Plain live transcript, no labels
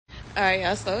All right,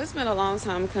 y'all. So it's been a long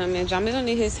time coming. Jamie don't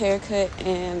need his haircut,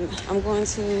 and I'm going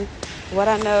to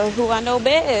who I know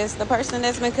best, the person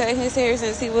that's been cutting his hair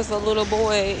since he was a little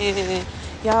boy. And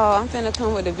y'all, I'm finna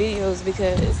come with the videos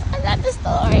because I got the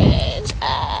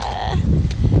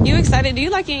storage. You excited? Do you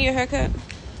like getting your haircut?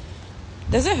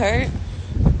 Does it hurt?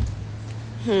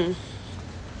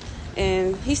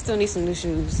 And he still needs some new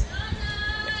shoes.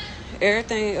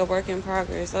 Everything a work in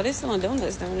progress. Oh, they selling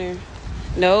donuts down there.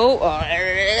 No,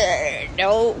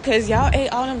 no, because y'all ate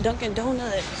all them Dunkin'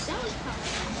 Donuts. You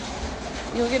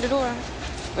want to get the door?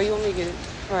 Or you want me to get it?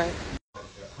 All right.